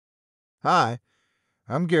Hi,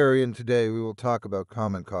 I'm Gary, and today we will talk about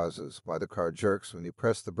common causes why the car jerks when you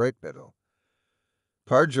press the brake pedal.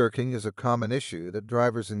 Car jerking is a common issue that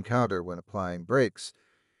drivers encounter when applying brakes,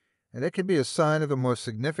 and it can be a sign of a more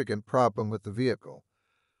significant problem with the vehicle.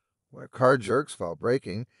 When a car jerks while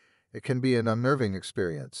braking, it can be an unnerving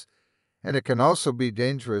experience, and it can also be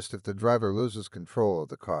dangerous if the driver loses control of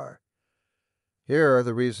the car. Here are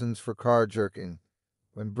the reasons for car jerking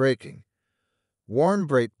when braking. Worn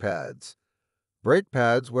brake pads. Brake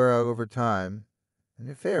pads wear out over time, and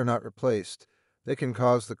if they are not replaced, they can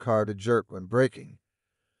cause the car to jerk when braking.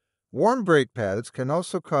 Worn brake pads can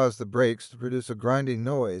also cause the brakes to produce a grinding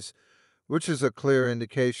noise, which is a clear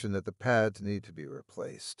indication that the pads need to be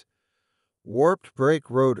replaced. Warped brake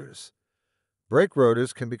rotors. Brake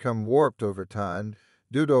rotors can become warped over time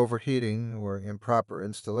due to overheating or improper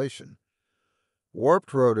installation.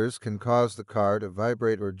 Warped rotors can cause the car to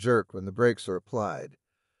vibrate or jerk when the brakes are applied.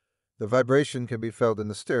 The vibration can be felt in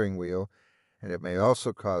the steering wheel, and it may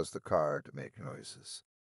also cause the car to make noises.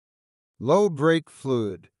 Low brake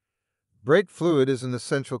fluid. Brake fluid is an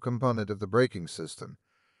essential component of the braking system,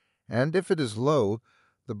 and if it is low,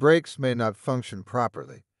 the brakes may not function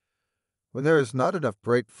properly. When there is not enough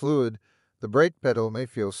brake fluid, the brake pedal may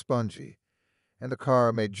feel spongy, and the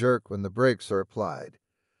car may jerk when the brakes are applied.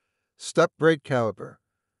 Step brake caliper.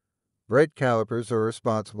 Brake calipers are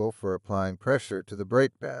responsible for applying pressure to the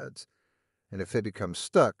brake pads, and if they become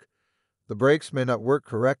stuck, the brakes may not work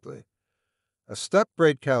correctly. A step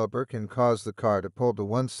brake caliper can cause the car to pull to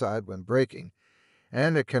one side when braking,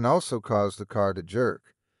 and it can also cause the car to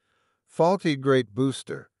jerk. Faulty brake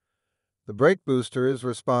booster. The brake booster is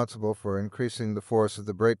responsible for increasing the force of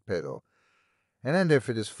the brake pedal, and if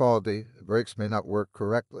it is faulty, the brakes may not work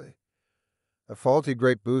correctly. A faulty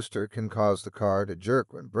brake booster can cause the car to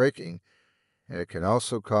jerk when braking, and it can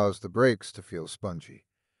also cause the brakes to feel spongy.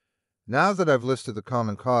 Now that I've listed the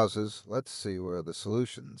common causes, let's see what are the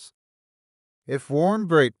solutions. If worn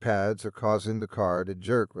brake pads are causing the car to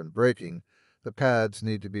jerk when braking, the pads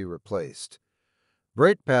need to be replaced.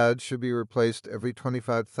 Brake pads should be replaced every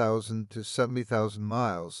 25,000 to 70,000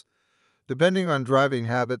 miles, depending on driving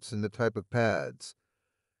habits and the type of pads.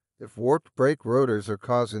 If warped brake rotors are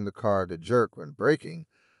causing the car to jerk when braking,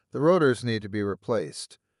 the rotors need to be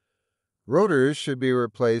replaced. Rotors should be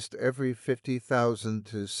replaced every 50,000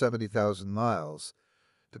 to 70,000 miles,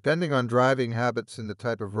 depending on driving habits and the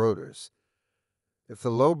type of rotors. If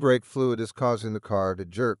the low brake fluid is causing the car to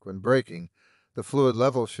jerk when braking, the fluid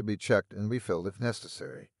level should be checked and refilled if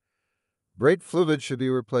necessary. Brake fluid should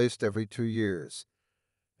be replaced every 2 years.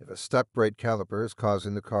 If a step brake caliper is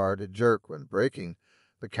causing the car to jerk when braking,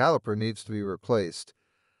 the caliper needs to be replaced.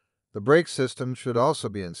 The brake system should also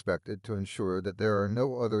be inspected to ensure that there are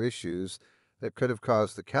no other issues that could have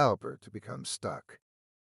caused the caliper to become stuck.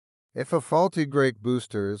 If a faulty brake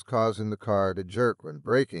booster is causing the car to jerk when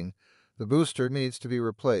braking, the booster needs to be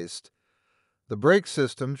replaced. The brake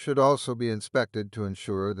system should also be inspected to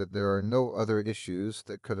ensure that there are no other issues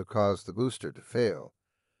that could have caused the booster to fail.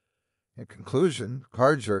 In conclusion,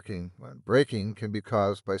 car jerking when braking can be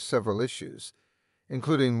caused by several issues,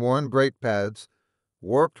 including worn brake pads,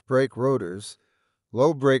 warped brake rotors,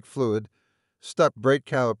 low brake fluid, stuck brake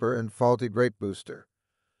caliper, and faulty brake booster.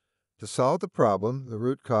 To solve the problem, the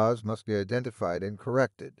root cause must be identified and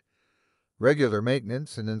corrected. Regular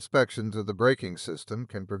maintenance and inspections of the braking system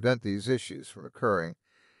can prevent these issues from occurring,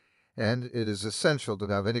 and it is essential to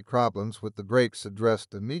have any problems with the brakes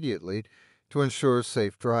addressed immediately to ensure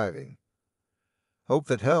safe driving. Hope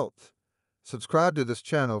that helped. Subscribe to this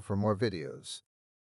channel for more videos.